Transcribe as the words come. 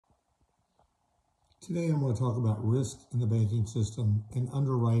Today I'm going to talk about risk in the banking system and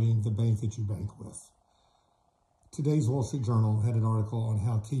underwriting the bank that you bank with. Today's Wall Street Journal had an article on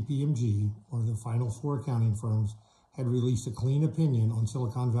how KPMG, one of the final four accounting firms, had released a clean opinion on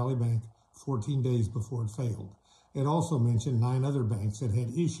Silicon Valley Bank 14 days before it failed. It also mentioned 9 other banks that had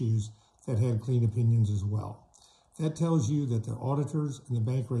issues that had clean opinions as well. That tells you that the auditors and the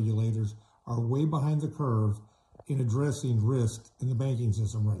bank regulators are way behind the curve in addressing risk in the banking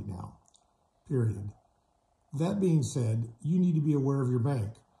system right now. Period. That being said, you need to be aware of your bank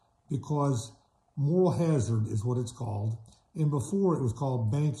because moral hazard is what it's called. And before it was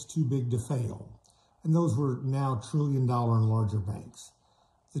called banks too big to fail. And those were now $1 trillion and larger banks.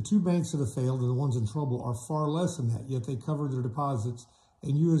 The 2 banks that have failed and the ones in trouble are far less than that, yet they cover their deposits,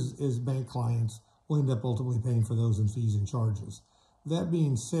 and you as bank clients will end up ultimately paying for those in fees and charges. That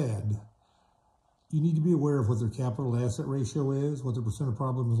being said, you need to be aware of what their capital to asset ratio is, what the percent of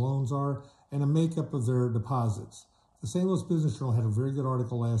problem loans are, and a makeup of their deposits. The St. Louis Business Journal had a very good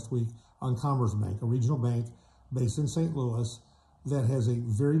article last week on Commerce Bank, a regional bank based in St. Louis that has a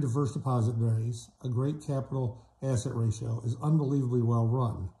very diverse deposit base, a great capital asset ratio, is unbelievably well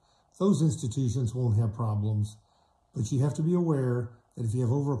run. Those institutions won't have problems, but you have to be aware that if you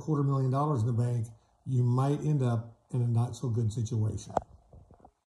have over $250,000 in the bank, you might end up in a not so good situation.